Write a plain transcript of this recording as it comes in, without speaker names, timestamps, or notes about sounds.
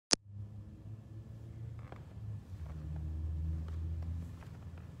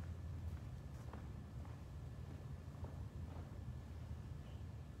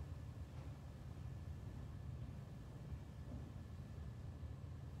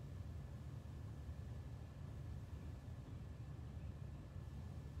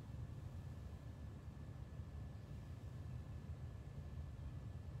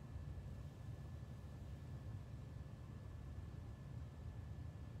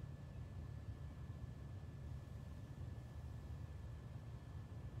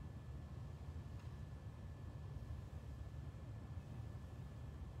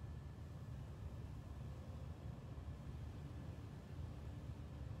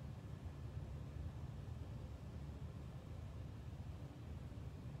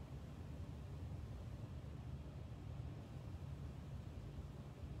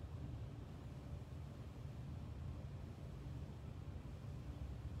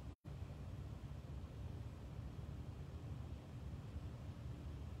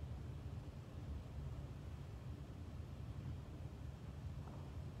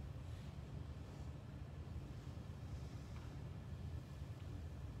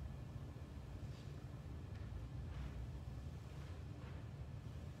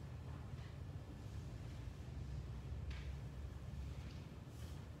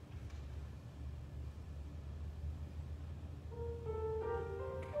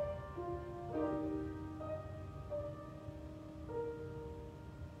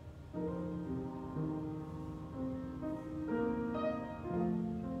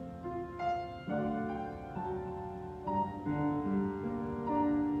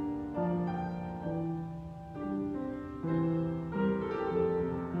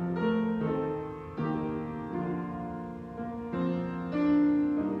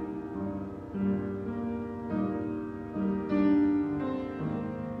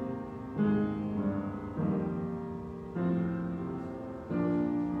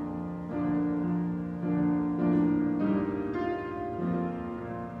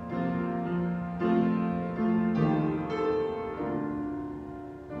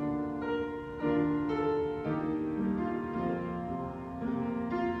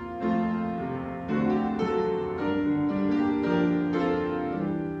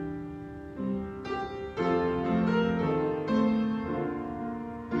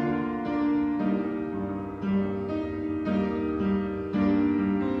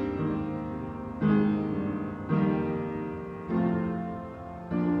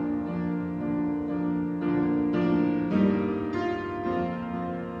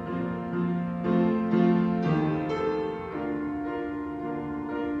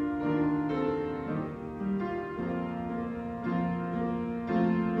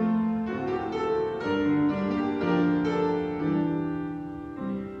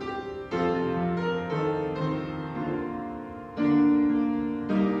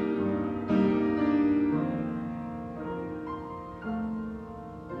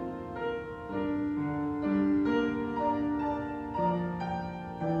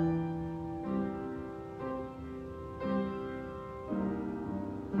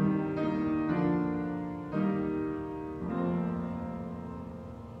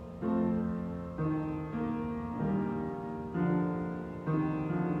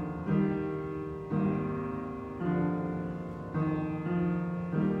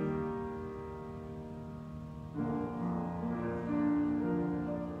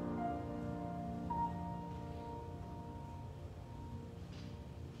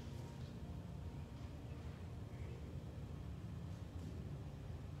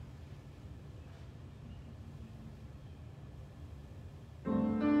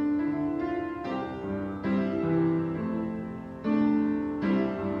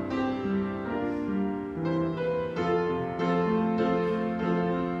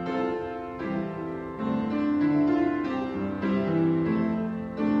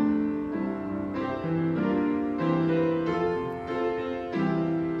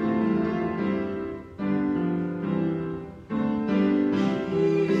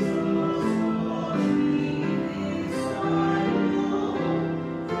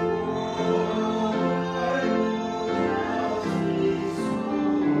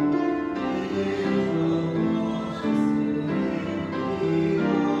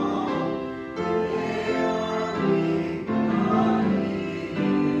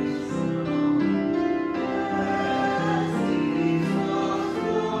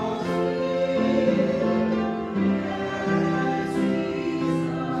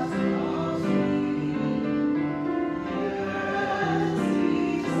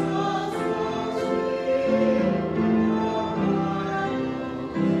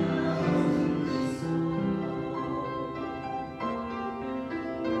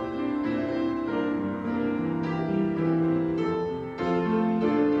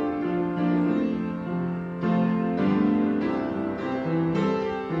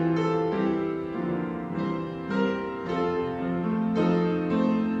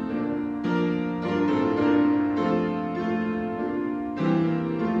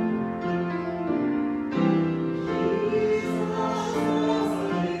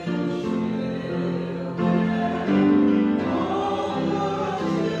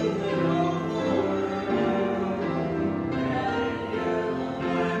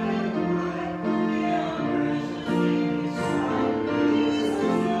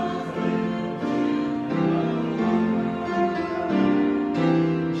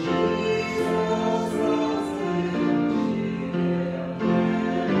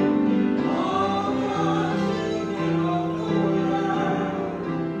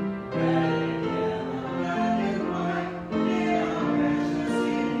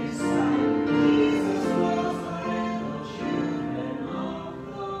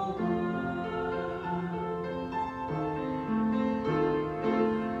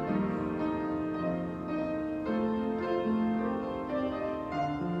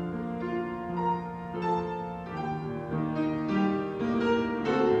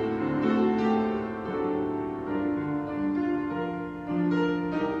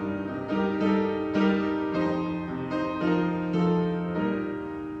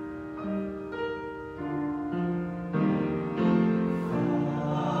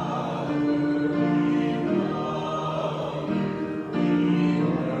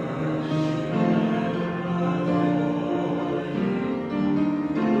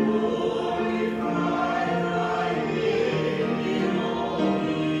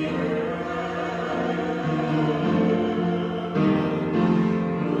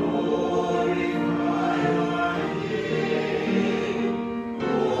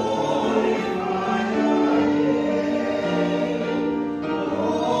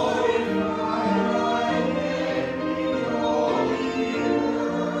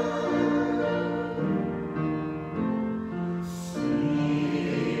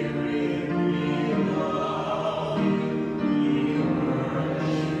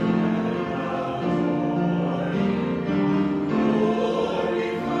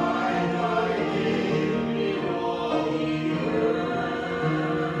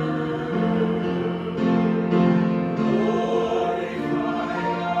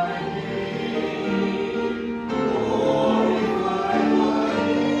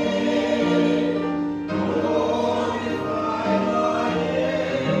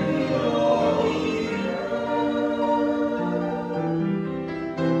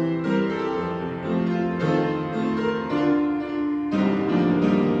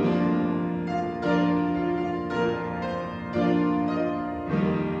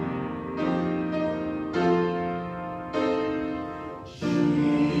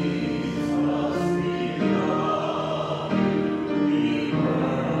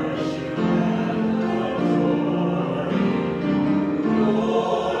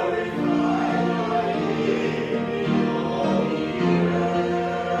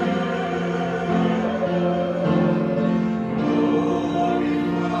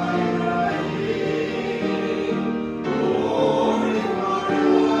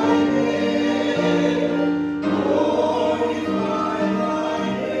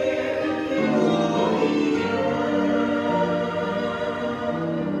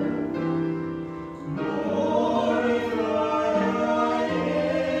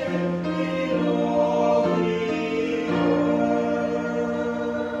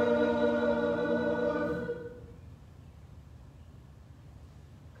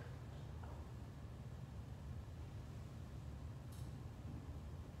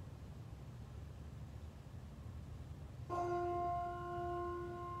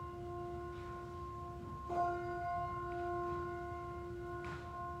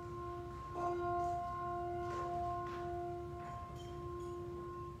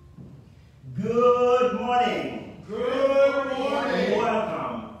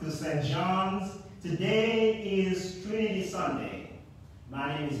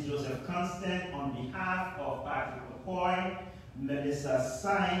name is Joseph Constant. On behalf of Patrick McCoy, Melissa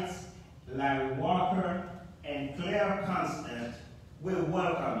Sides, Larry Walker, and Claire Constant, we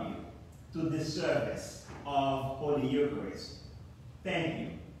welcome you to this service of Holy Eucharist. Thank you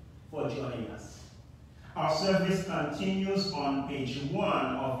for joining us. Our service continues on page 1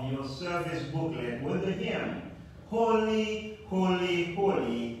 of your service booklet with the hymn, Holy, Holy,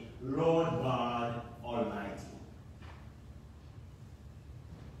 Holy, Lord God Almighty.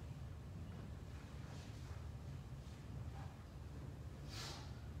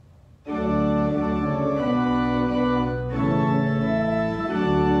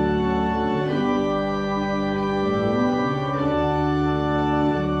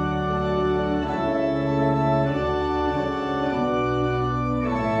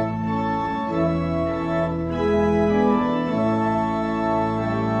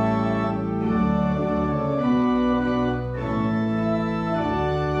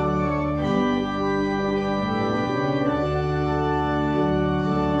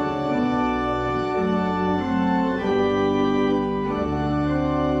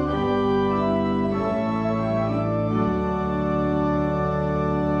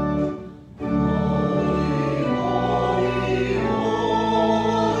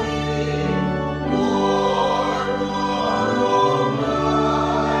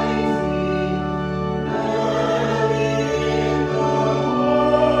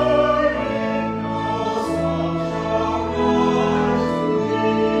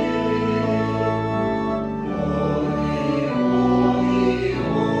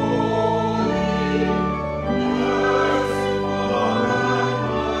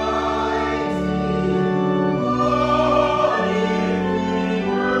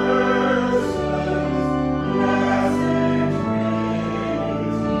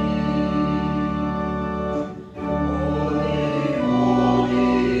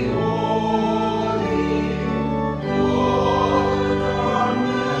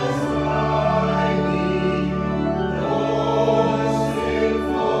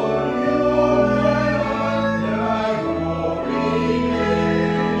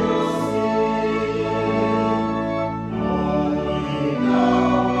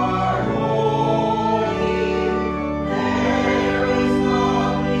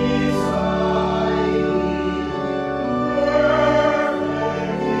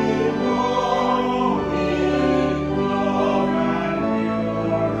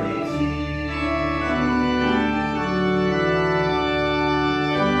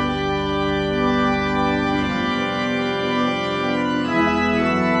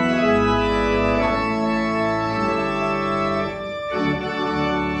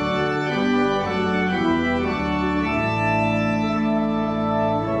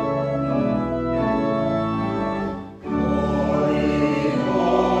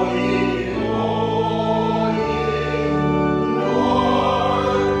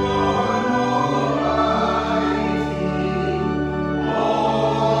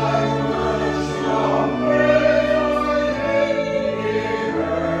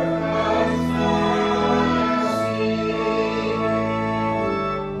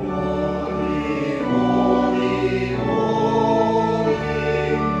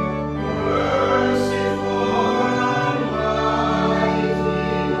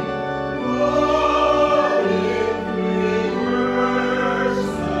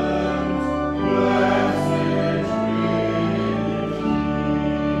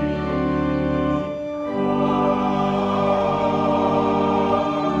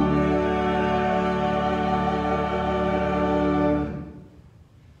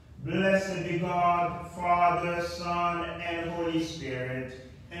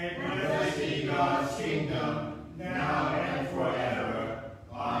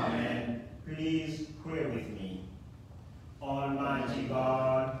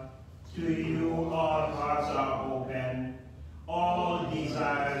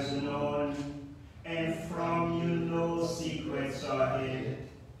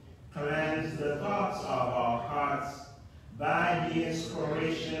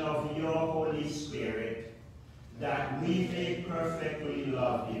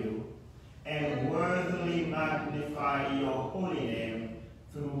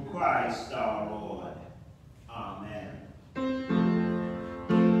 Through Christ our Lord. Amen.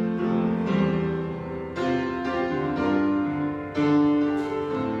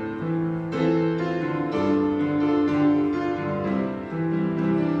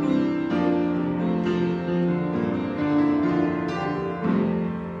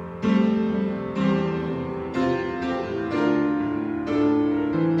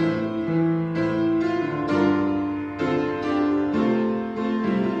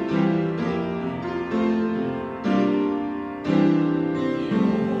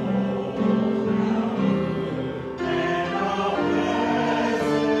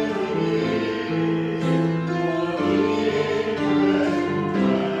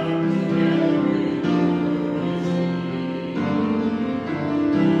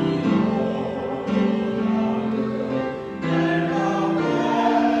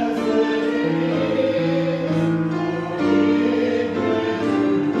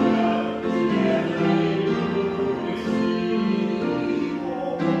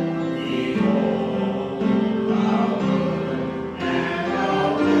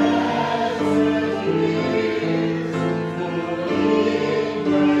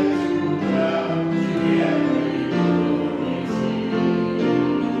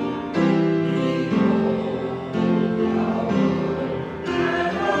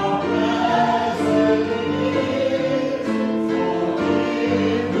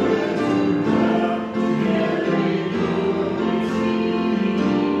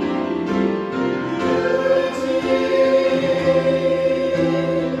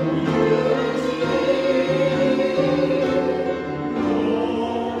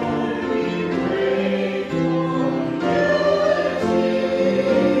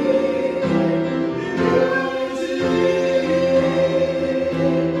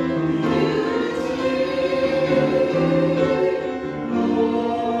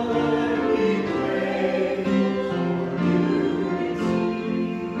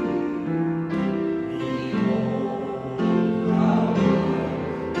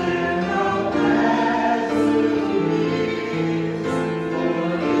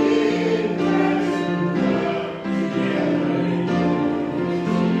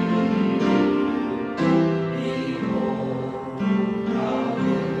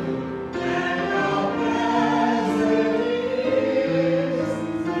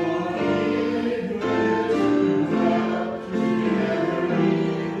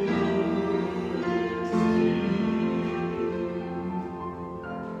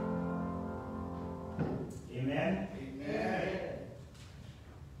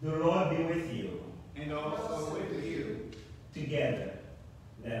 The Lord be with you. And also with you. Together,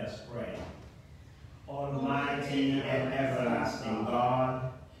 let us pray. Almighty and everlasting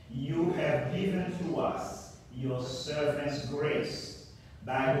God, you have given to us your servant's grace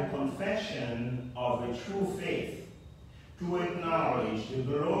by the confession of the true faith to acknowledge the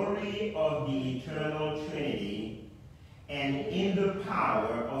glory of the eternal Trinity and in the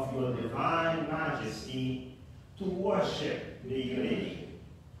power of your divine majesty to worship the unity.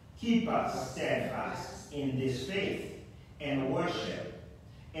 Keep us steadfast in this faith and worship,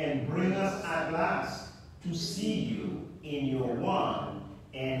 and bring us at last to see you in your one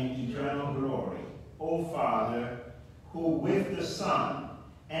and eternal glory. O Father, who with the Son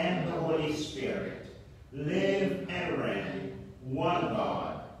and the Holy Spirit live and reign, one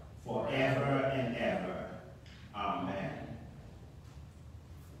God, forever and ever. Amen.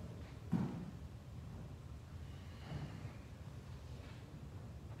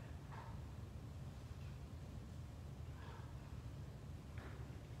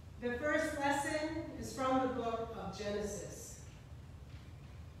 The first lesson is from the book of Genesis.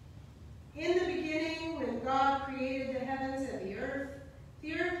 In the beginning, when God created the heavens and the earth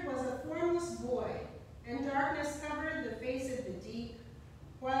was a formless void, and darkness covered the face of the deep,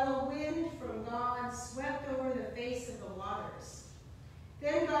 while a wind from God swept over the face of the waters.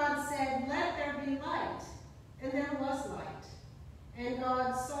 Then God said, "Let there be light," and there was light. And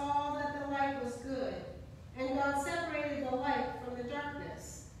God saw that the light was good, and God separated the light from the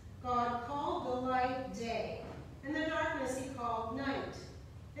darkness. God called the light day, and the darkness he called night.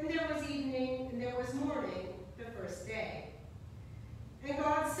 And there was evening, and there was morning, the first day. And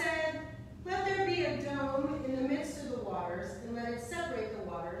God said, "Let there be a dome in the midst of the waters, and let it separate the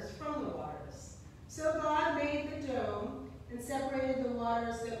waters from the waters." So God made the dome, and separated the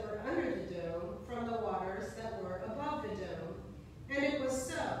waters that were under the dome from the waters that were above the dome. And it was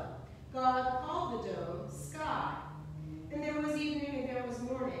so. God called the dome sky. And there was evening, and there was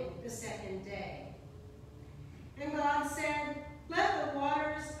morning, the second day. And God said, "Let the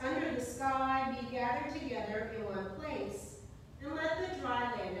waters under the sky be gathered together in one place, and let the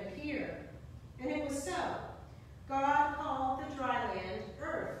dry land appear." And it was so. God called the dry land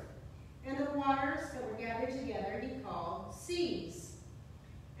earth, and the waters that were gathered together he called seas.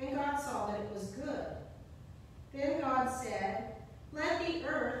 And God saw that it was good. Then God said, "Let the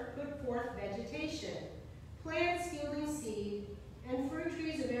earth put forth vegetation, plants yielding seed, and fruit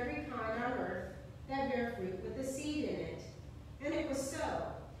trees of every kind on earth that bear fruit with the seed in it." And it was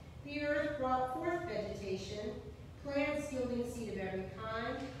so. The earth brought forth vegetation, plants yielding seed of every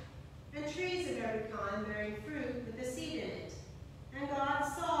kind, and trees of every kind bearing fruit with the seed in it. And God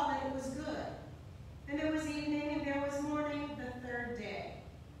saw that it was good. And there was evening, and there was morning, the third day.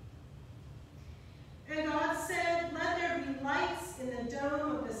 And God said, "Let there be lights in the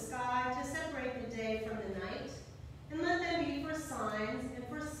dome of the sky to separate the day from the night, and let them be for signs and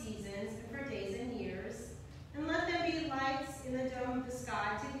for seasons and for days and years, and let them be lights in the dome of the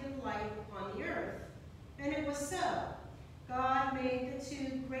sky to give light upon the earth." And it was so. God made the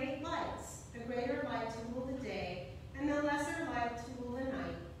two great lights, the greater light to rule the day, and the lesser light to rule the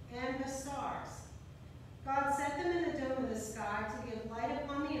night, and the stars. God set them in the dome of the sky to give light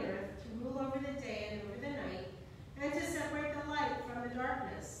upon the earth, to rule over the day and over the night, and to separate the light from the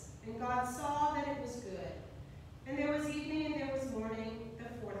darkness. And God saw that it was good. And there was evening, and there was morning, the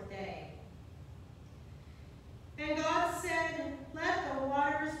fourth day. And God said, "Let the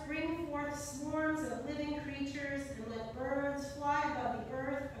waters bring forth swarms of living creatures, and let birds fly above the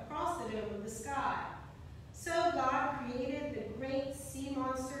earth across the dome of the sky." So God created the great sea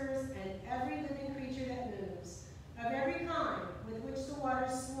monsters and every living creature that moves, of every kind with which the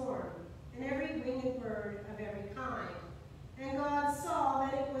waters swarm, and every winged bird of every kind. And God saw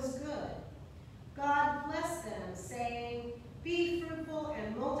that it was good. God blessed them, saying, "Be fruitful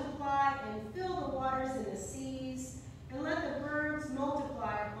and multiply, and fill the waters in the seas, and let the birds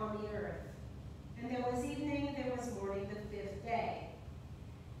multiply upon the earth." And there was evening, and there was morning, the fifth day.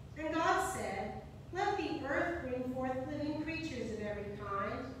 And God said, "Let the earth bring forth living creatures of every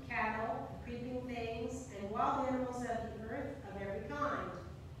kind, cattle, creeping things, and wild animals of the earth of every kind."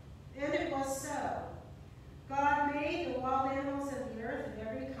 And it was so. God made the wild animals of the earth of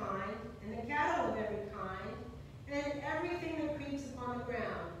every kind, and the cattle of every kind, and everything that creeps upon the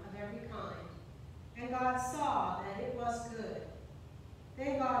ground of every kind. And God saw that it was good.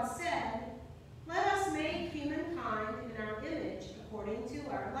 Then God said, "Let us make humankind in our image, according to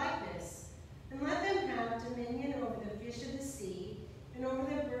our likeness, and let them have dominion over the fish of the sea, and over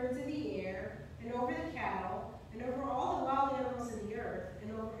the birds of the air, and over the cattle, and over all the wild animals of the earth,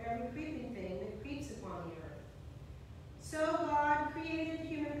 and over every creeping thing that creeps upon the earth." So God created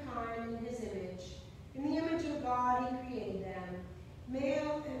humankind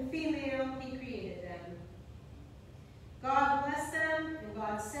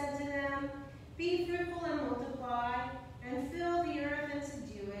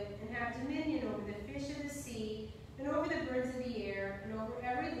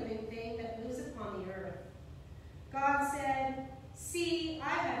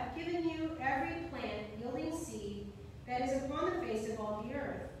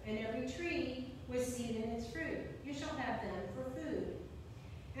and every tree with seed in its fruit. You shall have them for food.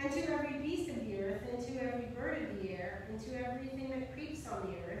 And to every beast of the earth, and to every bird of the air, and to everything that creeps on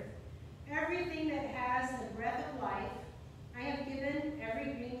the earth, everything that has the breath of life, I have given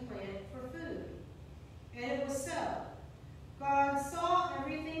every green plant for food. And it was so. God saw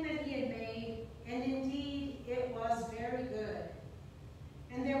everything that he had made, and indeed it was very good.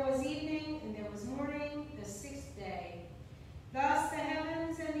 And there was evening, and there was morning, the sixth day. Thus the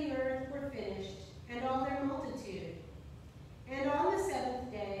heavens and the earth were finished, and all their multitude. And on the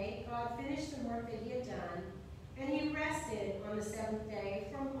seventh day, God finished the work that he had done, and he rested on the seventh day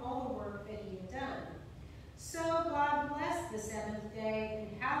from all the work that he had done. So God blessed the seventh day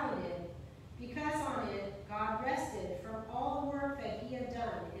and hallowed it, because on it God rested from all the work that he had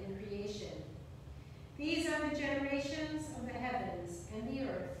done in creation. These are the generations of the heavens and the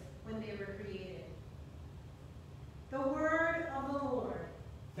earth when they were created. The word of the Lord.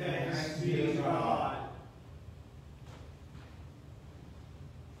 Thanks be to God.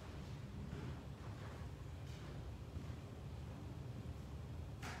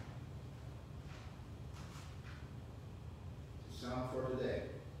 Psalm for today.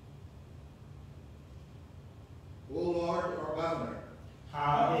 O Lord, our governor,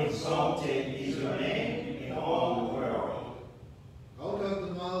 How exalted is your name in all the world. out of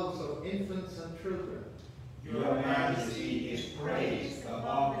the mouths of infants and children, Your majesty is praised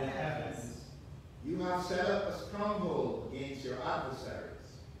above the heavens, you have set up a stronghold against your adversaries.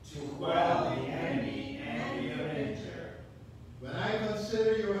 to quell the enemy and the avenger. When I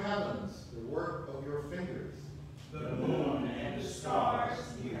consider your heavens, the work of your fingers, The moon and the stars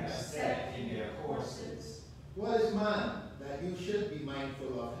you have set in their courses. what is man that you should be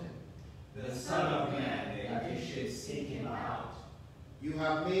mindful of him? The Son of Man that you should seek him out. You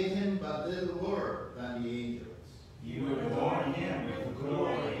have made him but little lower than the angels. You adorn him with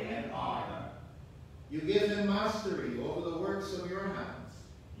glory and honor. You give him mastery over the works of your hands.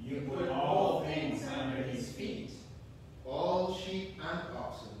 You put all things under his feet, All sheep and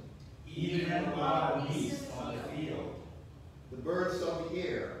oxen, even wild beasts of the field, the birds of the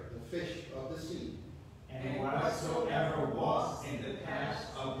air, the fish of the sea. and whatsoever walks in the paths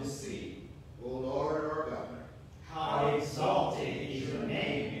of the sea. O Lord, our governor, How exalted is your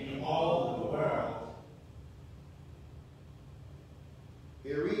name in all the world.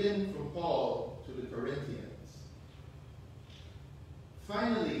 a reading from Paul to the Corinthians.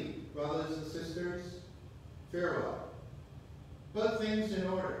 Finally, brothers and sisters, farewell. Put things in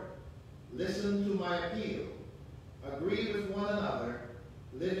order. Listen to my appeal. Agree with one another.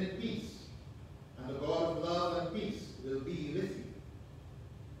 Live in peace. And the God of love and peace will be with you.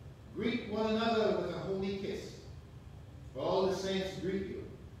 Greet one another with a holy kiss. All the saints greet you.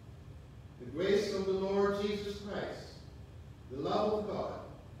 The grace of the Lord Jesus Christ, the love of God,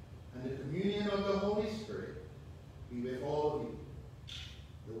 and the communion of the Holy Spirit be with all of you.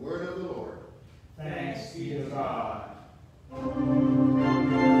 The word of the Lord. Thanks be to God.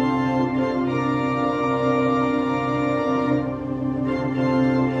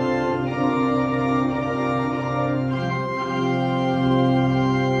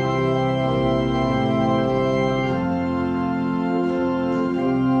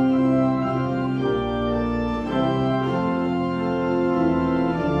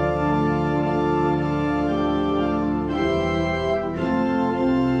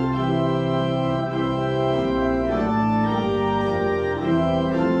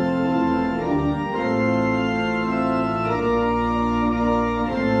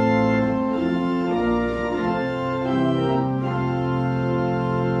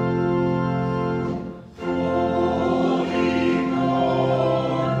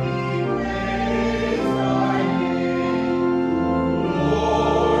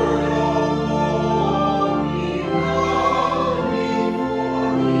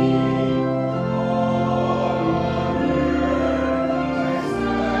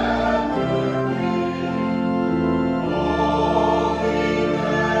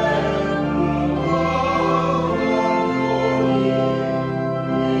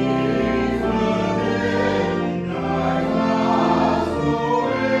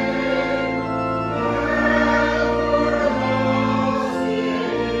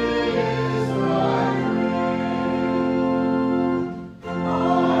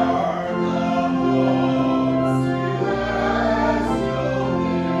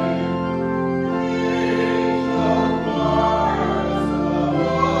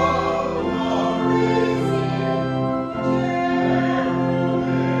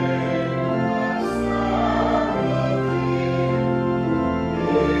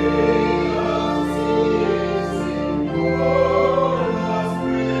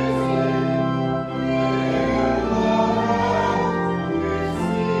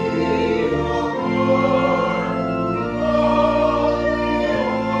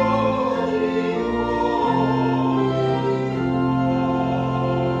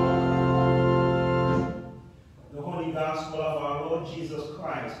 Lord Jesus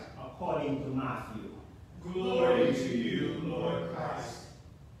Christ according to Matthew. Glory to you, Lord Christ.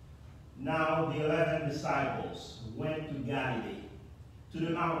 Now the 11 disciples went to Galilee, to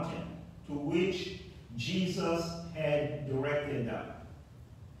the mountain to which Jesus had directed them.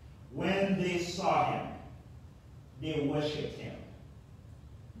 When they saw him, they worshipped him,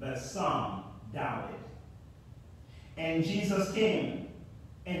 but some doubted. And Jesus came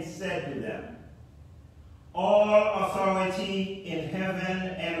and said to them, "All authority in heaven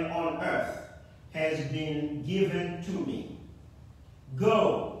and on earth has been given to me.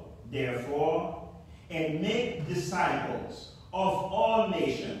 Go, therefore, and make disciples of all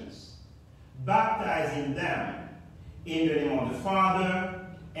nations, baptizing them in the name of the Father,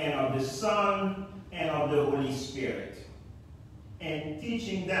 and of the Son, and of the Holy Spirit, and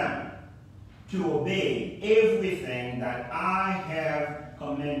teaching them to obey everything that I have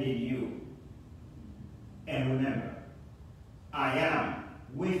commanded you. And remember, I am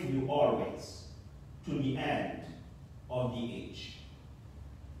with you always, to the end of the age."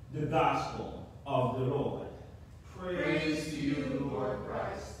 The Gospel of the Lord. Praise to you, Lord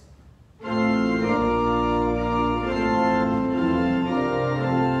Christ.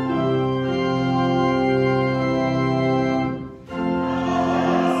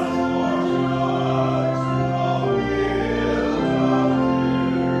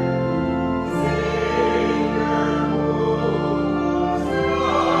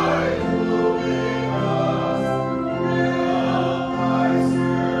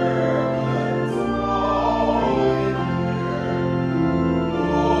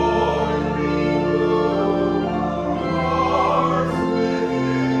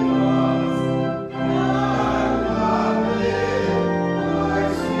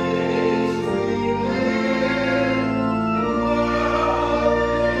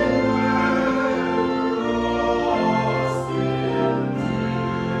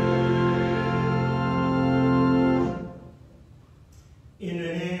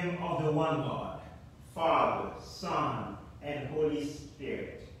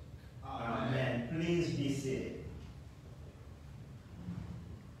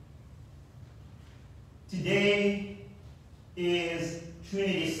 Today is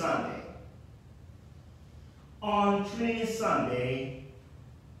Trinity Sunday. On Trinity Sunday,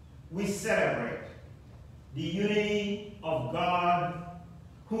 we celebrate the unity of God,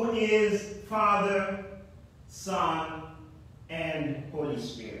 who is Father, Son, and Holy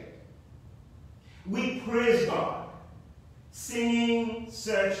Spirit. We praise God, singing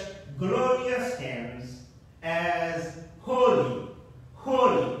such glorious hymns as Holy,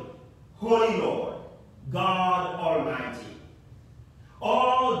 Holy, Holy Lord, God Almighty.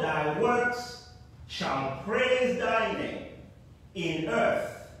 All thy works shall praise thy name in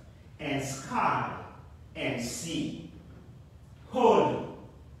earth and sky and sea. Holy,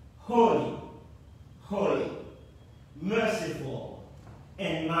 holy, holy, merciful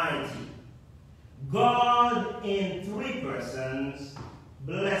and mighty, God in three persons,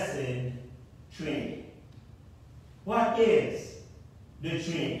 blessed Trinity. What is the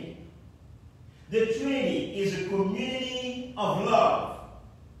Trinity? The Trinity is a community of love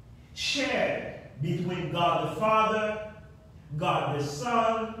shared between God the Father, God the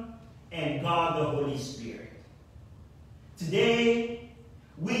Son, and God the Holy Spirit. Today,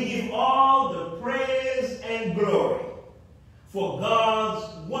 we give all the praise and glory for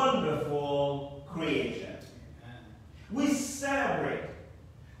God's wonderful creation. We celebrate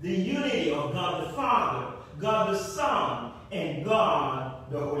the unity of God the Father, God the Son, and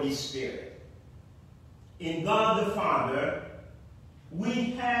God the Holy Spirit. In God the Father,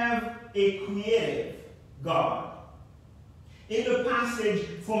 we have a creative God. In the passage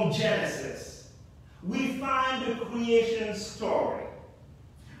from Genesis, we find the creation story.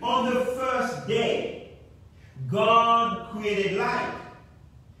 On the first day, God created light,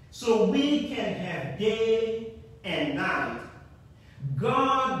 so we can have day and night.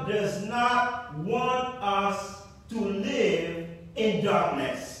 God does not want us to live in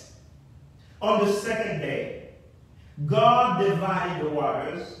darkness. On the second day, God divided the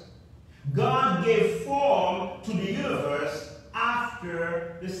waters. God gave form to the universe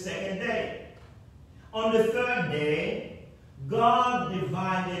after the second day. On the third day, God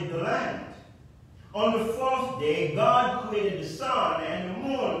divided the land. On the fourth day, God created the sun and the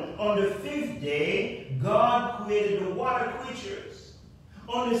moon. On the fifth day, God created the water creatures.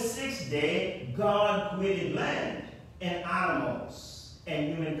 On the sixth day, God created land and animals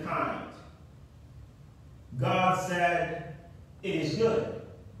and humankind. God said, "It is good.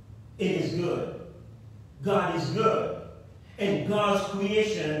 It is good. God is good. And God's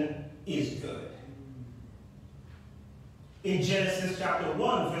creation is good." In Genesis chapter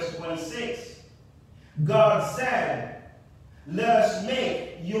 1, verse 26, God said, "Let us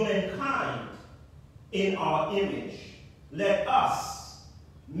make humankind in our image. Let us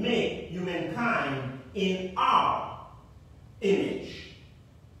make humankind in our image."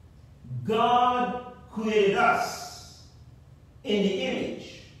 God created us in the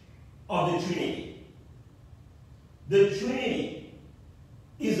image of the Trinity. The Trinity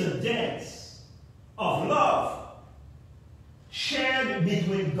is a dance of love shared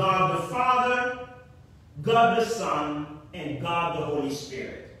between God the Father, God the Son, and God the Holy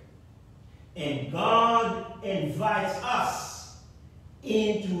Spirit. And God invites us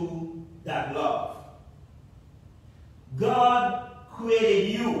into that love. God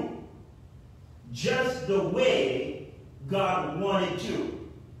created you just the way God wanted to,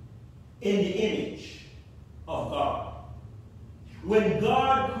 in the image of God. When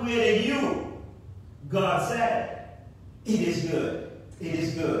God created you, God said, "It is good. It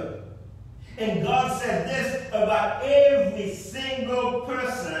is good." And God said this about every single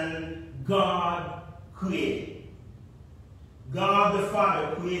person God created. God the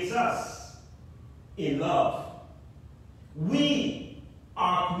Father creates us in love. We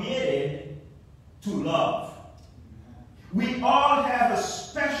are created to love. We all have a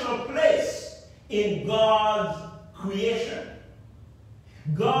special place in God's creation.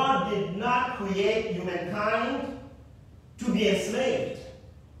 God did not create humankind to be enslaved.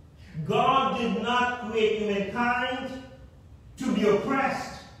 God did not create humankind to be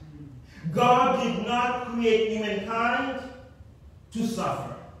oppressed. God did not create humankind to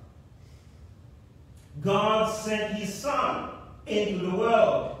suffer. God sent his Son into the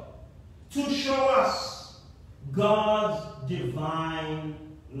world to show us God's divine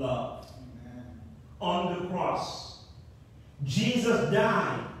love. Amen. On the cross, Jesus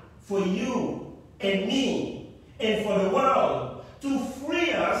died for you and me and for the world to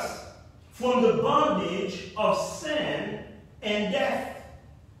free us from the bondage of sin and death.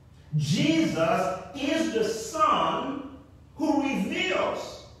 Jesus is the Son who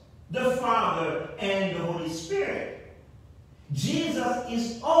reveals the Father and the Holy Spirit. Jesus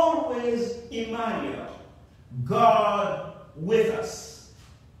is always Emmanuel, God with us.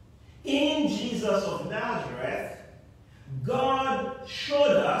 In Jesus of Nazareth, God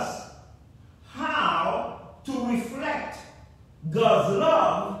showed us how to reflect God's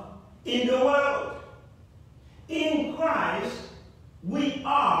love in the world. In Christ, we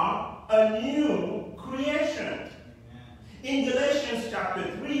are a new creation. In Galatians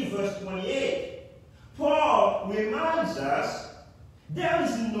chapter 3, verse 28, Paul reminds us there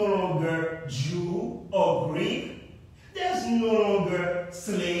is no longer Jew or Greek. There's no longer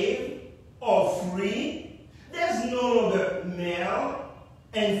slave or free. There's no longer male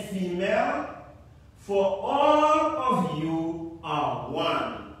and female. For all of you are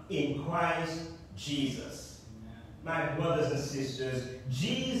one in Christ Jesus. Amen. My brothers and sisters,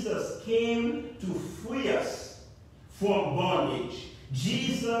 Jesus came to free us from bondage.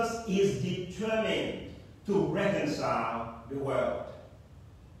 Jesus is determined to reconcile the world.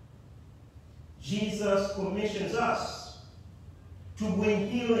 Jesus commissions us to bring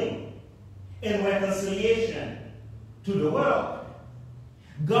healing and reconciliation to the world.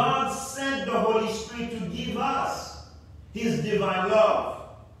 God sent the Holy Spirit to give us his divine love.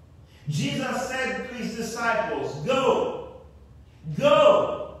 Jesus said to his disciples, "Go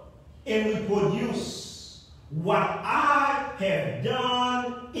and reproduce what I have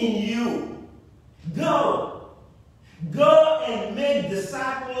done in you. Go and make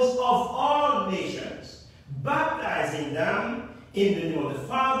disciples of all nations, baptizing them in the name of the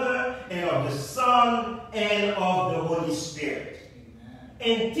Father and of the Son and of the Holy Spirit,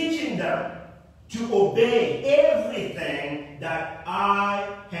 and teaching them to obey everything that I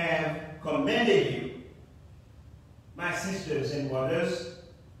have commanded you." My sisters and brothers,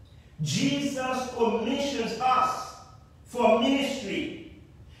 Jesus commissions us for ministry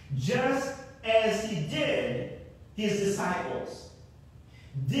just as he did his disciples.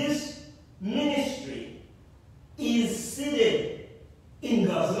 This ministry is seated in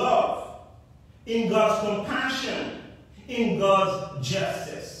God's love, in God's compassion, in God's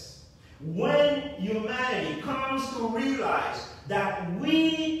justice. When humanity comes to realize that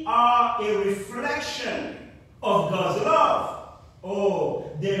we are a reflection of God's love,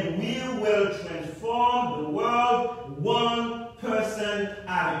 then we will transform the world one person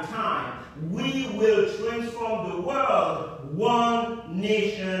at a time. We will transform the world one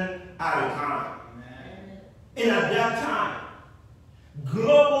nation at a time. Amen. And at that time,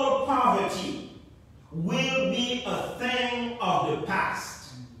 global poverty will be a thing of the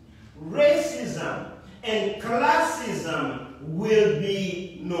past. Racism and classism will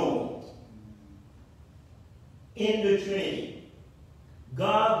be no more. In the Trinity,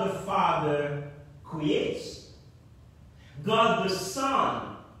 God the Father creates. God the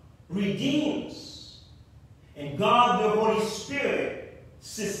Son redeems. And God the Holy Spirit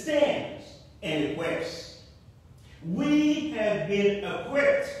sustains and equips. We have been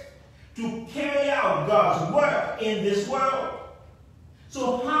equipped to carry out God's work in this world.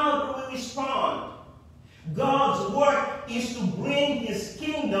 So how do we respond? God's work is to bring his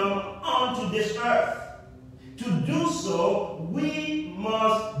kingdom onto this earth. To do so, we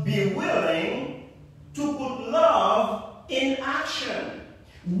must be willing to put love in action.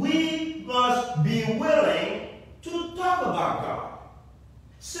 We must be willing to talk about God.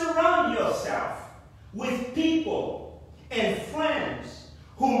 Surround yourself with people and friends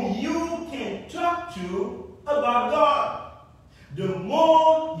whom you can talk to about God. The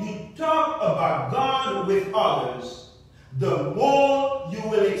more you talk about God with others, the more you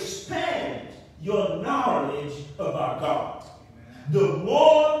will expand your knowledge about God. Amen. The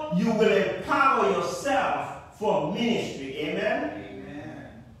more you will empower yourself for ministry. Amen? Amen.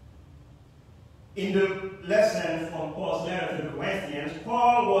 In the lesson from Paul's letter to the Corinthians,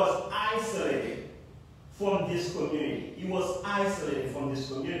 Paul was isolated from this community. He was isolated from this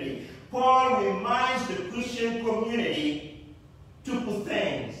community. Paul reminds the Christian community to put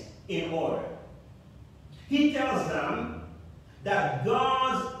things in order. He tells them that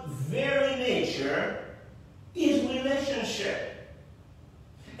God's very nature is relationship.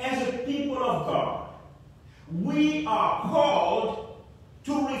 As a people of God, we are called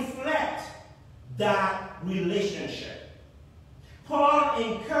to reflect that relationship. Paul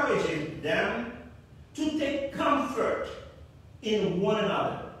encourages them to take comfort in one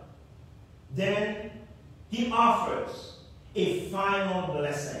another. Then he offers a final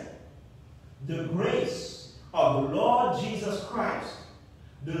blessing. The grace of the Lord Jesus Christ,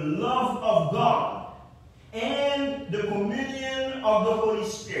 the love of God, and the communion of the Holy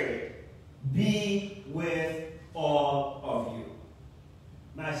Spirit be with all of you.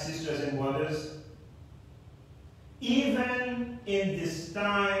 My sisters and brothers, even in this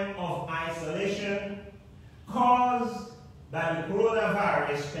time of isolation caused by the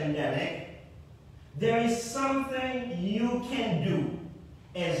coronavirus pandemic, there is something you can do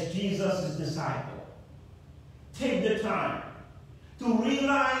as Jesus' disciple. Take the time to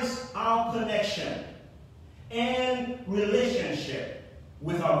realize our connection and relationship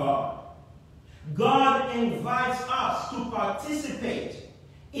with our God. God invites us to participate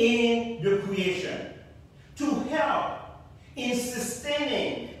in the creation, to help in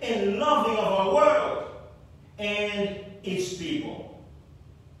sustaining and loving of our world and its people.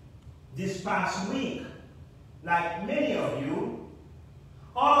 This past week, like many of you,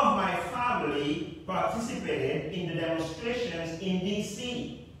 all of my family participated in the demonstrations in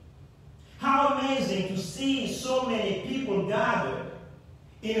D.C. How amazing to see so many people gathered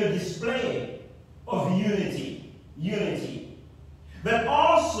in a display of unity, but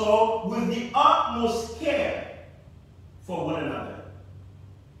also with the utmost care for one another.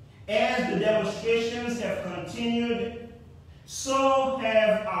 As the demonstrations have continued, so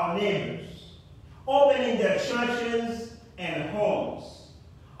have our neighbors, opening their churches and homes,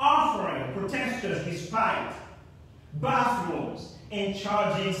 offering protesters respite, bathrooms, and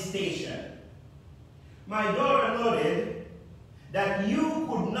charging stations. My daughter noted that you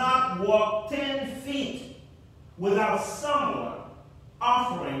could not walk 10 feet without someone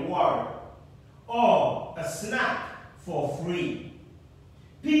offering water or a snack for free.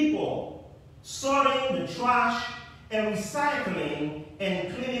 People sorting the trash and recycling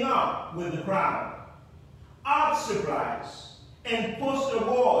and cleaning up with the crowd. Art supplies and poster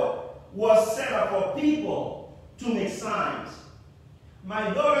board was set up for people to make signs.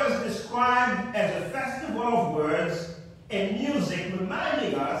 My daughter is described as a festival of words and music,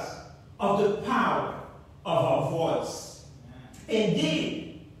 reminding us of the power of our voice.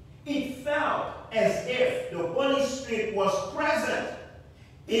 Indeed, it felt as if the Holy Spirit was present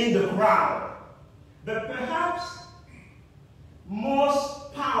in the crowd. But perhaps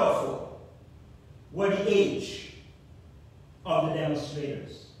most powerful were the age of the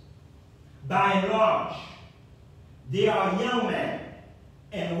demonstrators. By and large, they are young men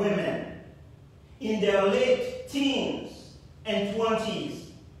and women in their late teens and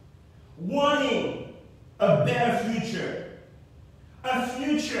 20s, wanting a better future, a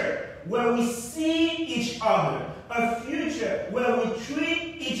future where we see each other, a future where we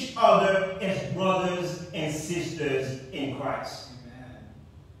treat each other as brothers and sisters in Christ. Amen.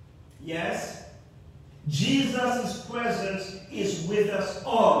 Yes, Jesus' presence is with us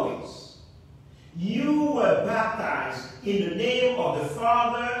always. You were baptized in the name of the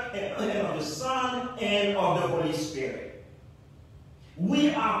Father, and of the Son, and of the Holy Spirit.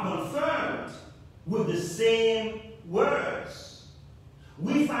 We are confirmed with the same words.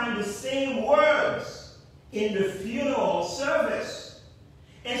 We find the same words in the funeral service.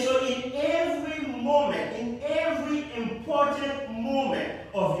 And so in every moment, in every important moment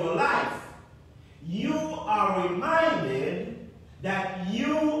of your life, you are reminded that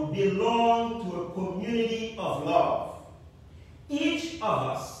you belong to a community of love. Each of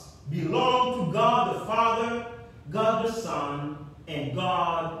us belong to God the Father, God the Son, and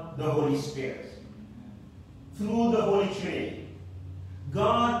God the Holy Spirit. Through the Holy Trinity,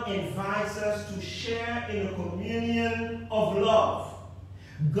 God invites us to share in a communion of love.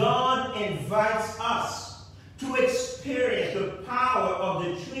 God invites us to experience the power of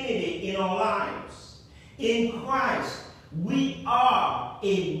the Trinity in our lives. In Christ, we are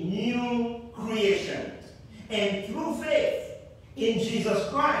a new creation. And through faith in Jesus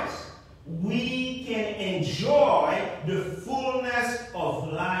Christ, we can enjoy the fullness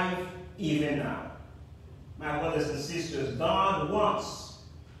of life even now. My brothers and sisters, God wants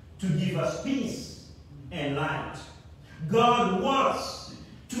to give us peace and light. God wants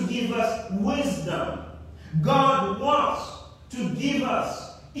to give us wisdom. God wants to give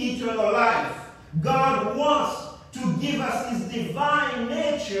us eternal life. God wants to give us his divine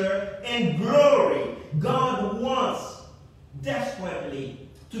nature and glory. God wants desperately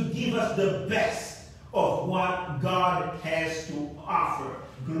to give us the best of what God has to offer.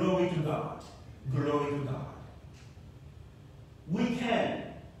 Glory to God. Glory to God. We can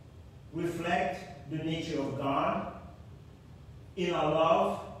reflect the nature of God in our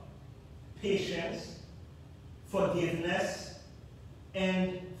love, patience, forgiveness,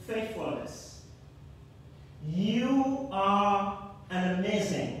 and faithfulness. You are an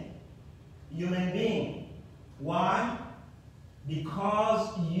amazing human being. Why?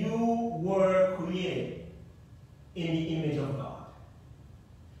 Because you were created in the image of God.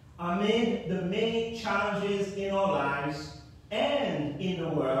 Amid the many challenges in our lives and in the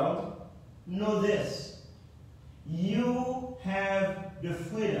world, know this: you have the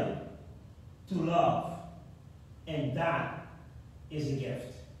freedom to love, and that is a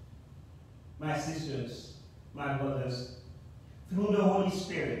gift. My sisters, my brothers, through the Holy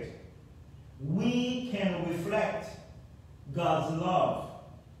Spirit, we can reflect God's love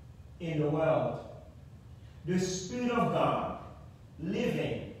in the world. The Spirit of God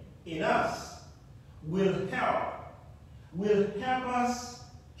living in us will help us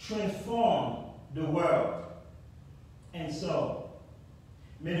transform the world. And so,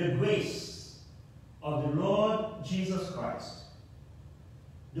 may the grace of the Lord Jesus Christ,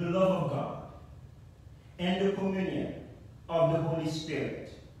 the love of God, and the communion of the Holy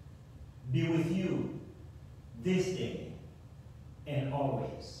Spirit be with you this day and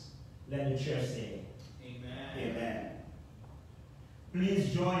always. Let the church say, Amen. Amen.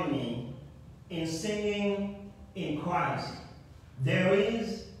 Please join me in singing in Christ. There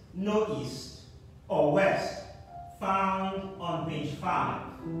is no east or west, found on page 5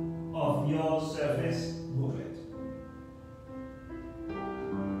 of your service booklet.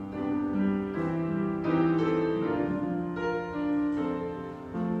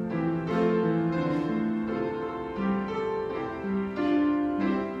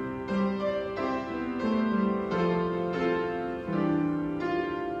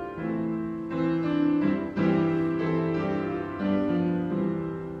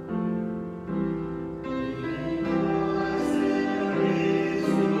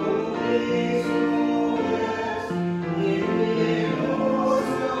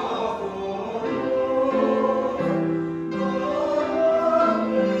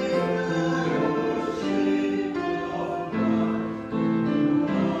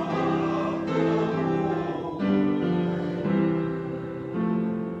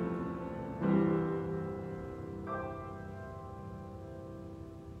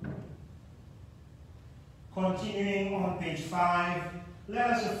 Continuing on page 5,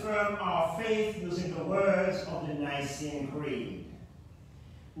 let us affirm our faith using the words of the Nicene Creed.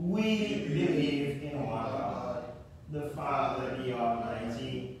 We believe in one God, the Father, the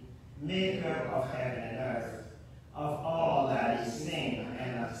Almighty, maker of heaven and earth, of all that is seen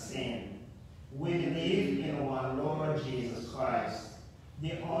and unseen. We believe in one Lord Jesus Christ,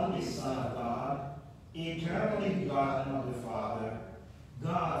 the only Son of God, eternally begotten of the Father,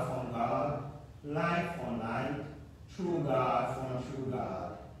 God from God, light from light, true God from true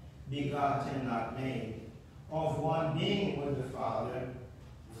God, begotten, not made, of one being with the Father.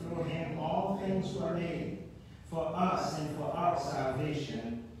 Through him all things were made. For us and for our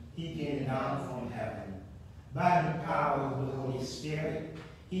salvation, he came down from heaven. By the power of the Holy Spirit,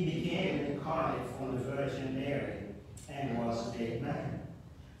 he became incarnate from the Virgin Mary and was made man.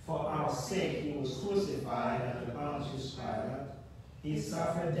 For our sake he was crucified under Pontius Pilate. He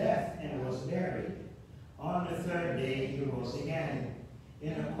suffered death and was buried. On the third day he rose again,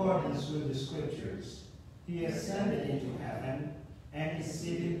 in accordance with the Scriptures. He ascended into heaven and is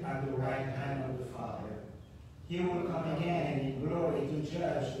seated at the right hand of the Father. He will come again in glory to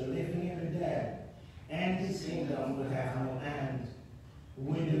judge the living and the dead, and his kingdom will have no end.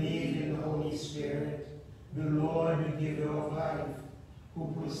 We believe in the Holy Spirit, the Lord, the giver of life,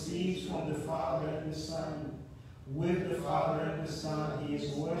 who proceeds from the Father and the Son. With the Father and the Son he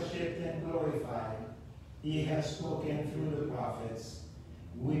is worshipped and glorified. He has spoken through the prophets.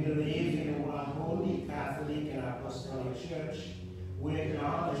 We believe in one holy, Catholic, and Apostolic Church. We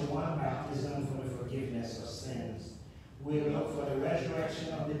acknowledge one baptism for the forgiveness of sins. We look for the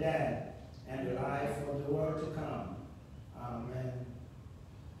resurrection of the dead and the life of the world to come. Amen.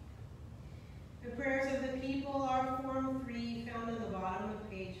 The prayers of the people are Form 3, found at the bottom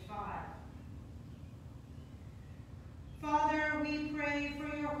of page 5. Father, we pray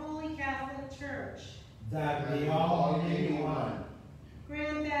for your Holy Catholic Church, that we all may be one.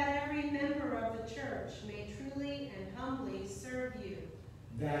 Grant that every member of the Church may truly and humbly serve you,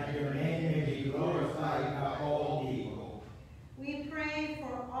 that your name may be glorified by all people. We pray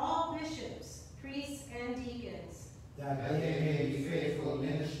for all bishops, priests, and deacons, that they may be faithful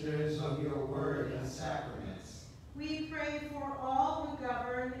ministers of your word and sacraments. We pray for all who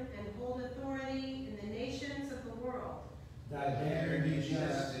govern and hold authority in the nations of the world, that there may be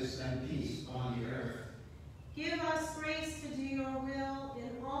justice and peace on the earth. Give us grace to do your will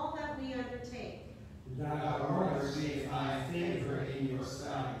in all that we undertake, that our works may find favor in your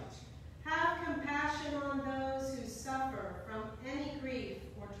sight. Have compassion on those who suffer from any grief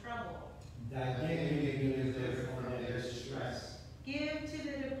or trouble, that they may be delivered from their distress. Give to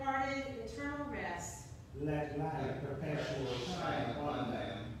the departed eternal rest. Let light perpetual shine upon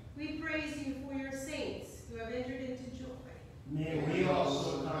them. We praise you for your saints who have entered into joy. May we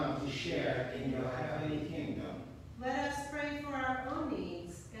also come to share in your heavenly kingdom. Let us pray for our own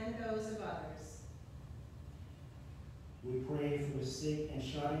needs and those of others. We pray for the sick and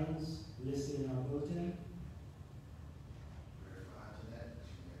shut-ins listed in our bulletin. Pray for Antoinette, that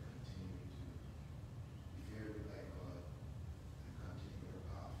she may continue to be filled with thy God and continue her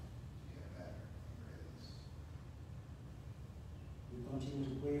path to get better and release. We continue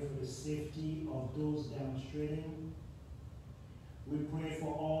to pray for the safety of those demonstrating. We pray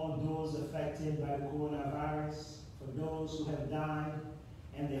for all those affected by the coronavirus, for those who have died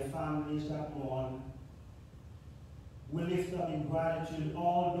and their families that mourn. We lift up in gratitude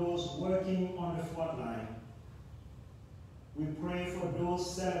all those working on the front line. We pray for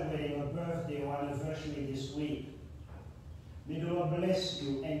those celebrating a birthday or anniversary this week. May the Lord bless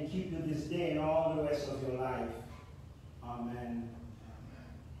you and keep you this day and all the rest of your life. Amen.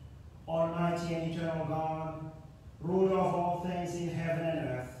 Almighty and eternal God, ruler of all things in heaven and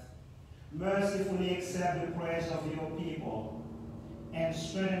earth, mercifully accept the prayers of your people and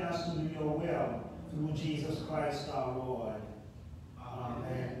strengthen us to do your will through Jesus Christ our Lord.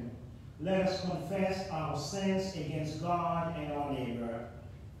 Amen. Let us confess our sins against God and our neighbor.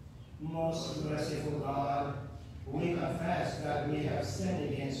 Most merciful God, we confess that we have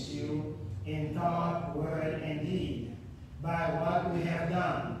sinned against you in thought, word, and deed, by what we have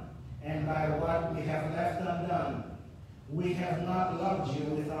done and by what we have left undone. We have not loved you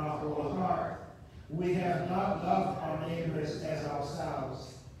with our whole heart. We have not loved our neighbors as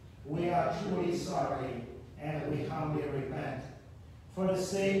ourselves. We are truly sorry, and we humbly repent. For the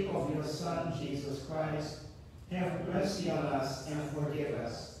sake of your Son, Jesus Christ, have mercy on us and forgive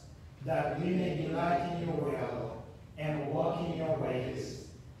us, that we may delight in your will and walk in your ways,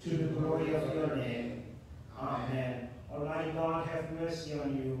 to the glory of your name. Amen. Almighty God, have mercy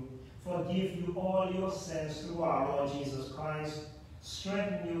on you. Forgive you all your sins through our Lord Jesus Christ,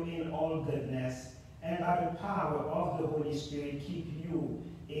 strengthen you in all goodness, and by the power of the Holy Spirit keep you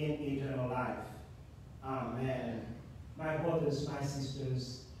in eternal life. Amen. My brothers, my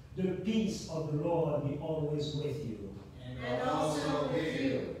sisters, the peace of the Lord be always with you. And also with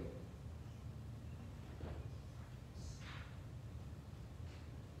you.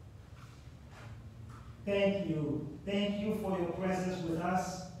 Thank you. Thank you for your presence with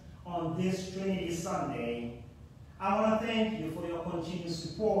us on this Trinity Sunday. I want to thank you for your continued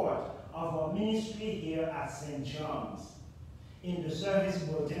support of our ministry here at St. John's. In the service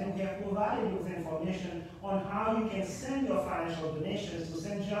bulletin, we have provided you with information on how you can send your financial donations to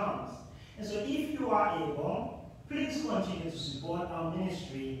St. John's. And so if you are able, Please continue to support our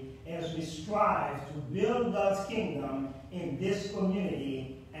ministry as we strive to build God's kingdom in this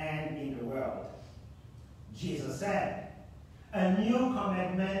community and in the world. Jesus said, "A new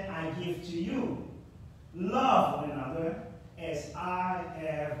commandment I give to you. Love one another as I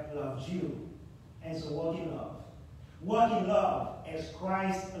have loved you." And so walk in love. Walk in love as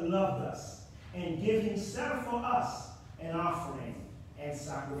Christ loved us and gave himself for us, an offering and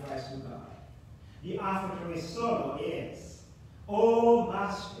sacrifice to God. The offertory solo is, "O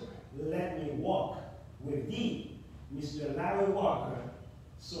Master, let me walk with thee," Mr. Larry Walker,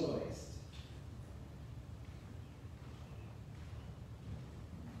 soloist.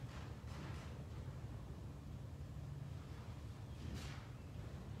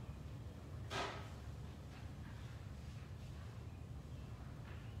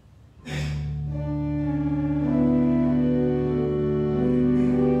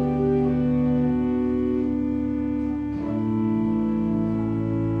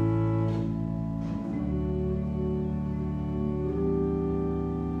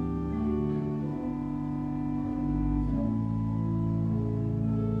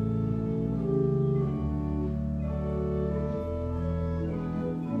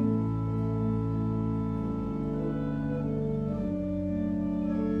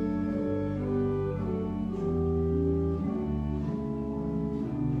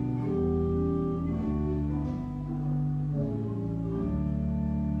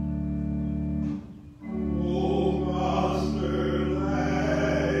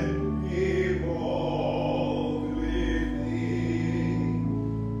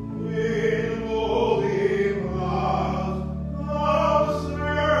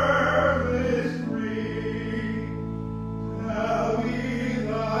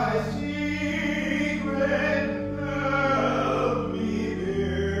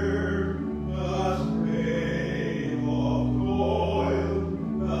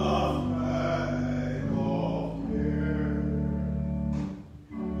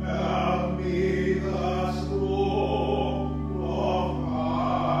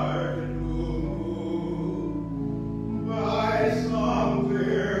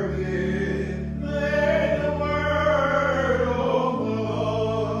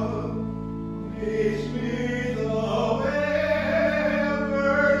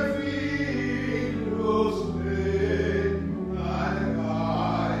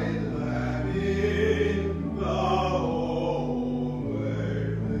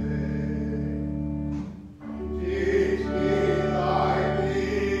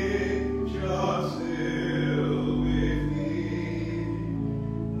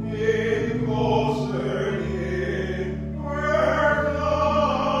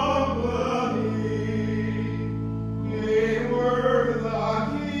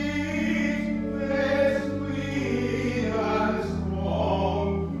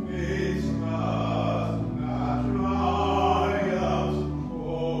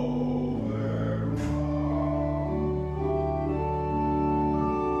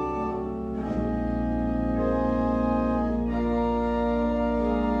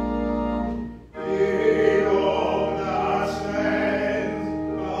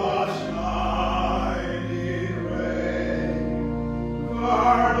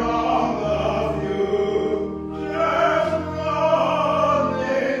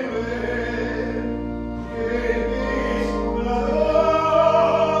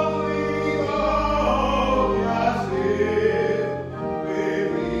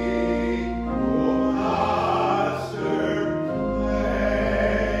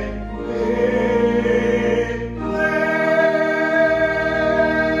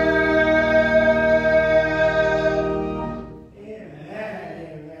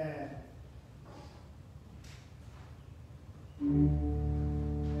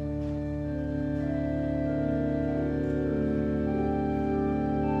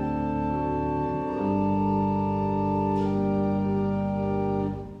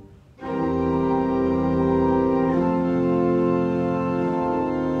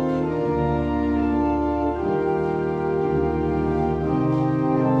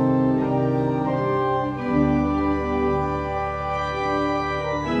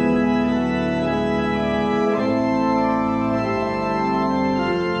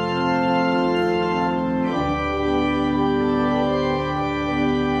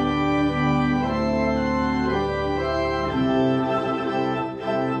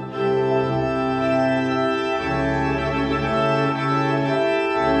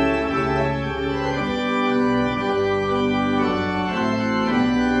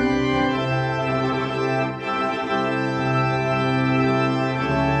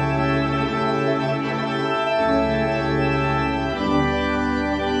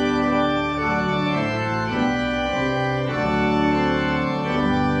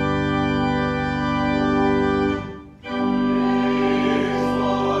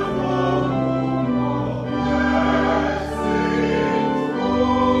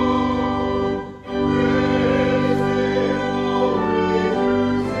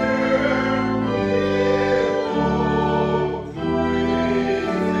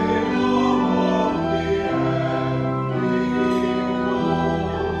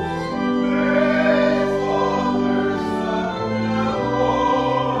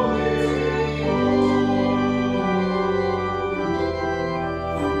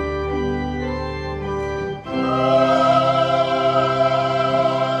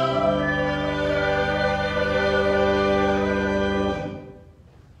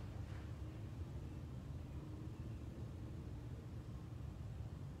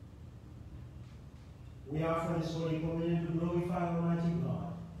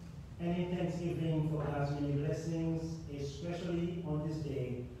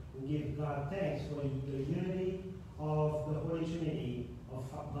 We give God thanks for the unity of the Holy Trinity,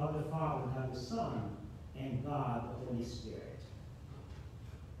 of God the Father, God the Son, and God the Holy Spirit.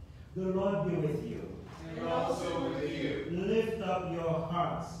 The Lord be with you. And also with you. Lift up your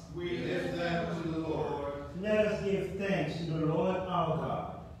hearts. We lift them to the Lord. Let us give thanks to the Lord our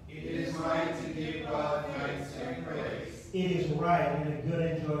God. It is right to give God thanks and praise. It is right and a good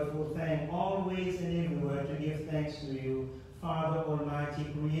and joyful thing, always and everywhere, to give thanks to you, Father Almighty,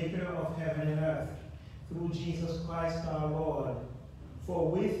 creator of heaven and earth, through Jesus Christ our Lord. For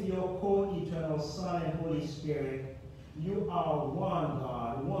with your co-eternal Son and Holy Spirit, you are one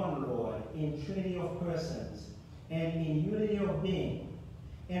God, one Lord, in Trinity of persons, and in unity of being.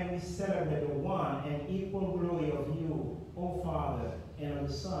 And we celebrate the one and equal glory of you, O Father, and of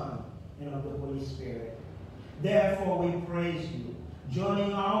the Son, and of the Holy Spirit. Therefore we praise you,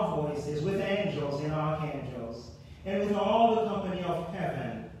 joining our voices with angels and archangels, and with all the company of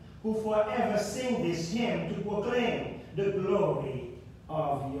heaven, who forever sing this hymn to proclaim the glory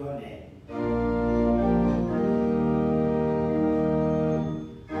of your name.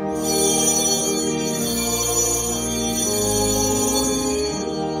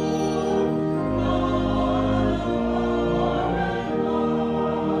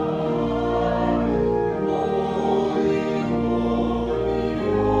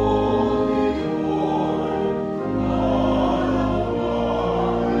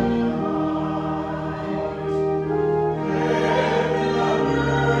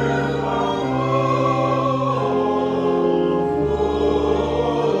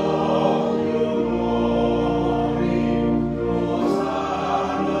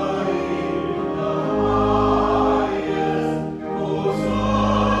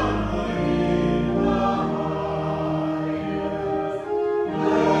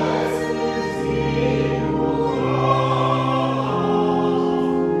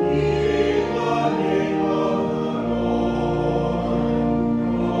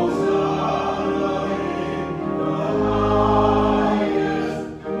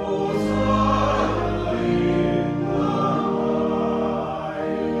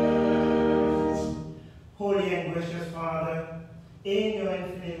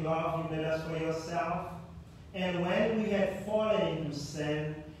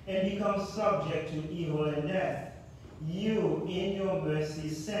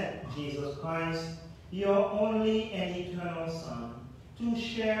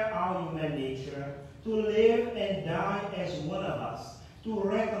 To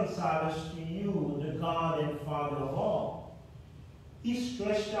reconcile us to you, the God and Father of all. He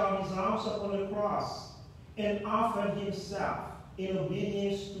stretched out his arms upon the cross and offered himself in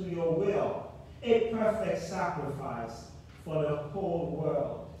obedience to your will, a perfect sacrifice for the whole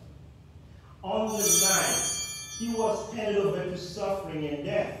world. On the night he was handed over to suffering and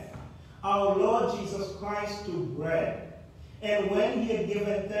death, our Lord Jesus Christ took bread, and when he had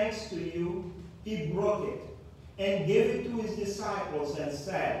given thanks to you, he broke it and gave it to his disciples and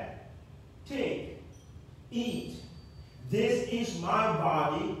said, "Take, eat. This is my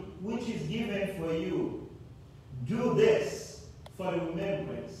body, which is given for you. Do this for the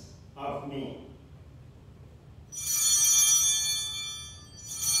remembrance of me."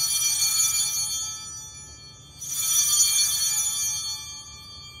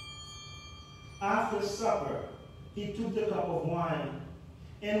 After supper, he took the cup of wine,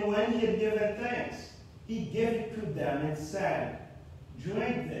 and when he had given thanks, he gave it to them and said,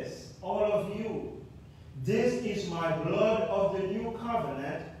 "Drink this, all of you. This is my blood of the new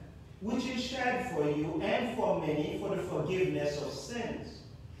covenant, which is shed for you and for many for the forgiveness of sins.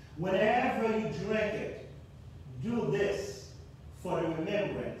 Whenever you drink it, do this for the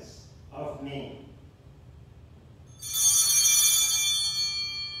remembrance of me."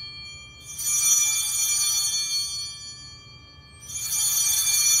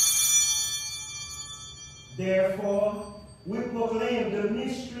 Therefore, we proclaim the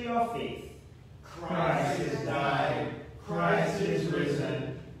mystery of faith. Christ is died, Christ is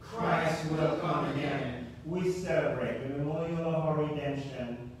risen, Christ will come again. We celebrate the memorial of our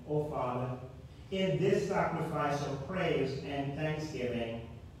redemption, O Father, in this sacrifice of praise and thanksgiving,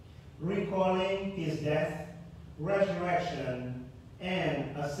 recalling his death, resurrection,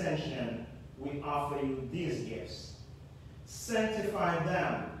 and ascension. We offer you these gifts. Sanctify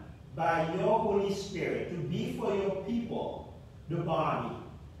them by your Holy Spirit to be for your people the body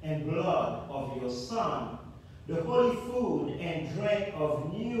and blood of your Son, the holy food and drink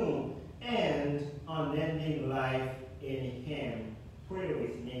of new and unending life in him. Pray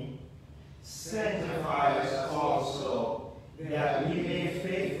with me. Sanctify us also, that we may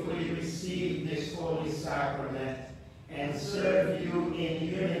faithfully receive this holy sacrament and serve you in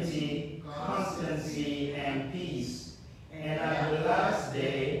unity, constancy, and peace. And at the last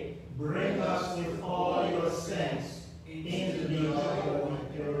day, bring us with all your saints into the joy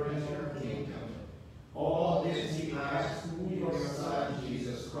of your kingdom. All this we ask through your Son,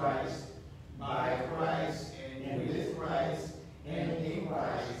 Jesus Christ, by Christ, and with Christ, and in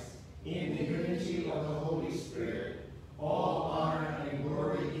Christ, in the unity of the Holy Spirit. All honor and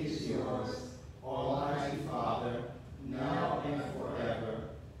glory is yours, Almighty Father, now and forever.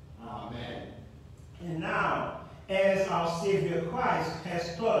 Amen. And now, as our Savior Christ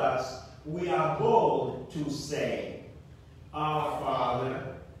has taught us, we are bold to say, Our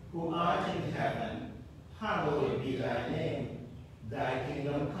Father, who art in heaven, hallowed be thy name. Thy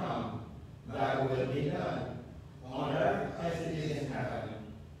kingdom come, thy will be done, on earth as it is in heaven.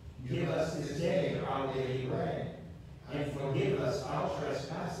 Give us this day our daily bread, and forgive us our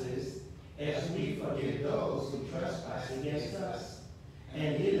trespasses, as we forgive those who trespass against us.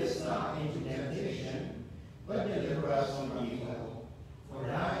 And lead us not into temptation, but deliver us from evil. For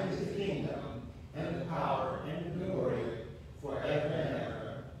thine is the kingdom, and the power, and the glory, forever and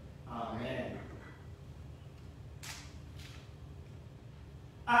ever. Amen.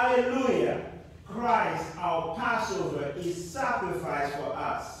 Alleluia! Christ, our Passover, is sacrificed for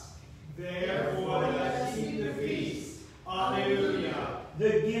us. Therefore let us keep the feast. Alleluia.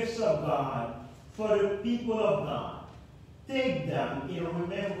 The gifts of God for the people of God. Take them in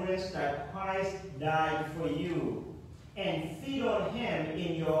remembrance that Christ died for you, and feed on him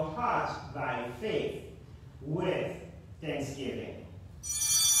in your hearts by faith with thanksgiving.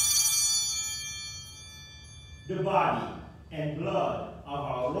 The body and blood of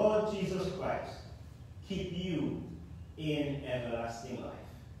our Lord Jesus Christ keep you in everlasting life.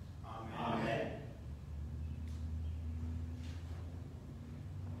 Amen. Amen.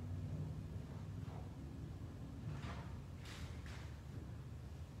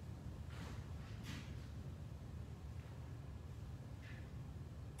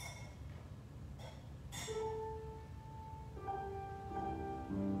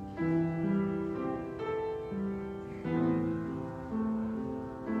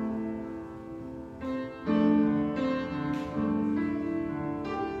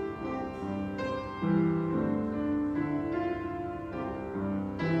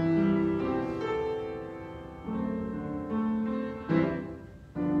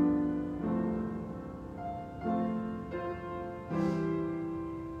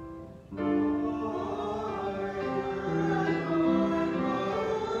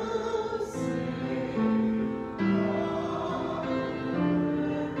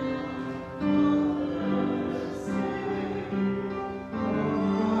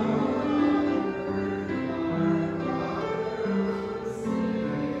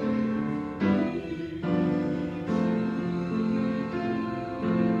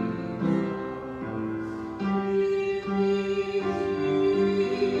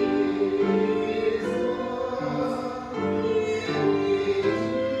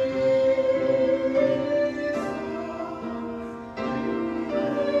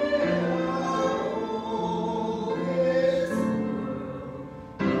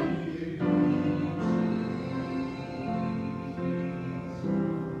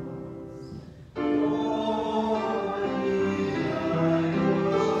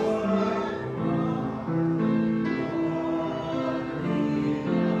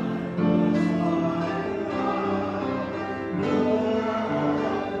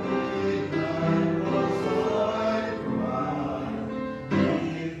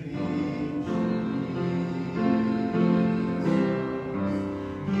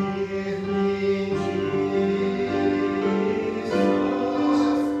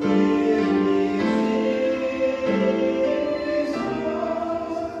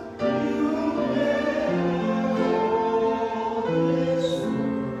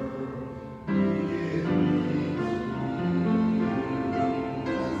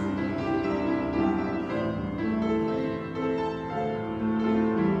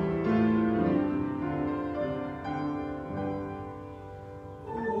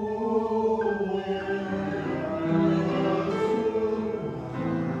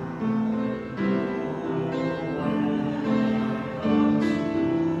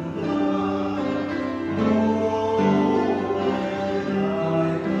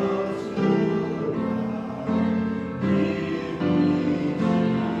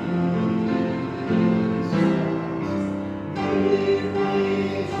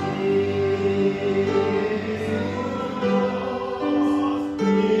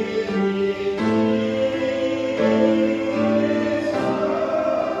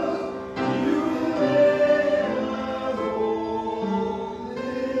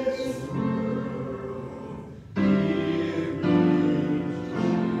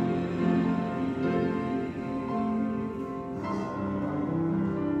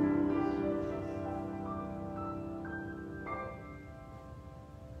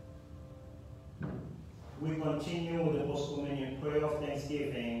 we continue with the post-communion prayer of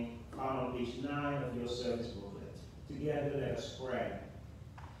thanksgiving found on page 9 of your service booklet. Together, let us pray.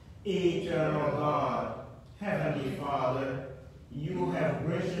 Eternal God, Heavenly Father, you have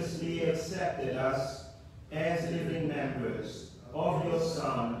graciously accepted us as living members of your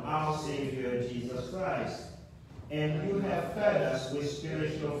Son, our Savior, Jesus Christ, and you have fed us with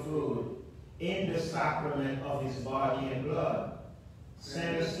spiritual food in the sacrament of his body and blood.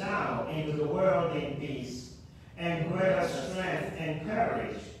 Send us now into the world in peace, and grant us strength and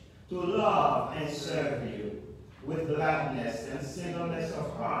courage to love and serve you with gladness and singleness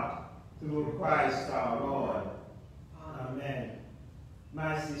of heart through Christ our Lord. Amen.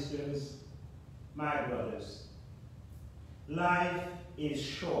 My sisters, my brothers, life is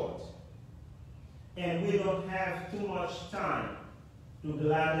short, and we don't have too much time to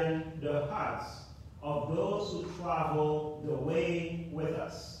gladden the hearts of those who travel the way with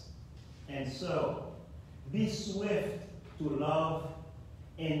us. And so, be swift to love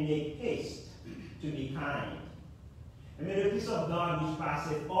and make haste to be kind. And may the peace of God, which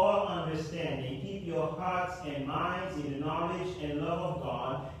passeth all understanding, keep your hearts and minds in the knowledge and love of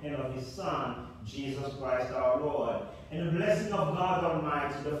God and of his Son, Jesus Christ our Lord. And the blessing of God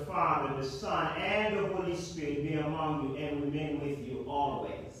Almighty, the Father, the Son, and the Holy Spirit be among you and remain with you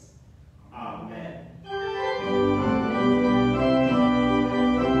always. Amen.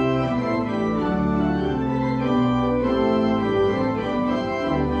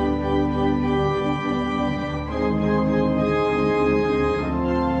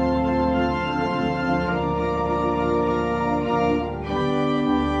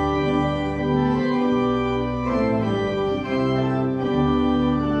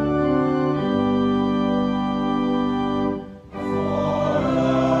 For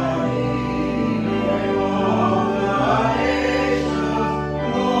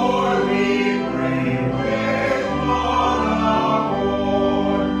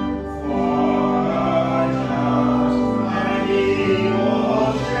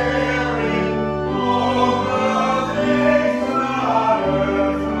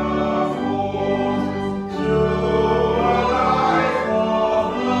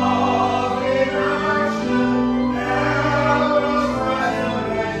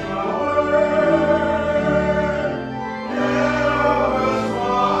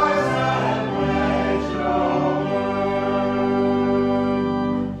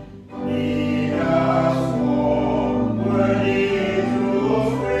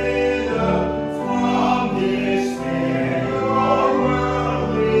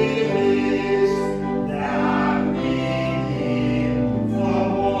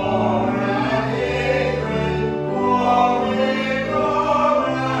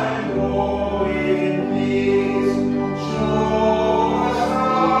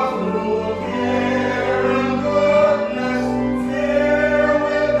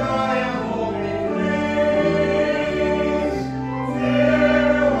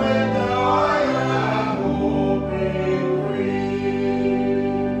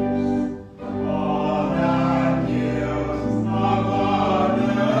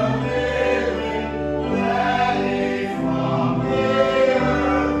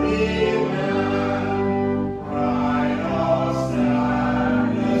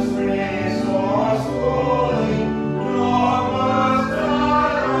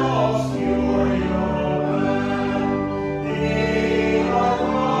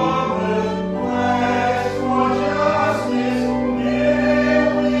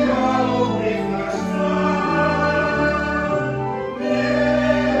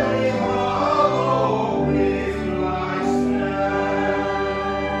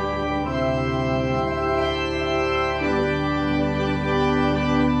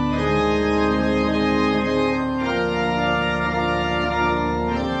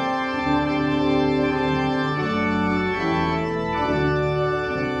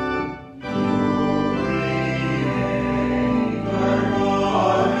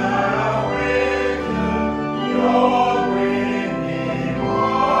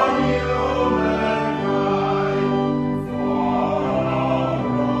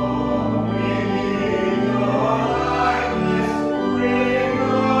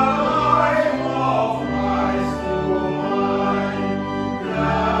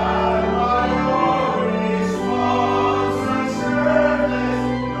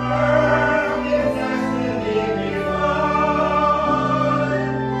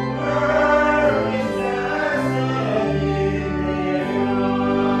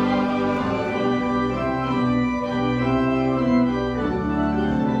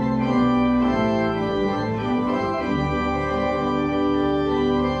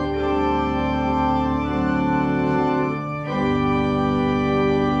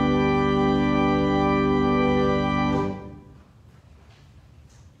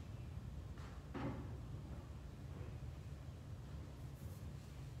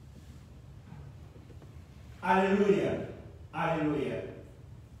Alleluia. Alleluia.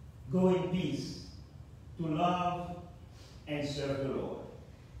 Go in peace to love and serve the Lord.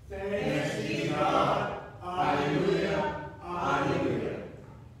 Thanks be to God. Alleluia. Alleluia.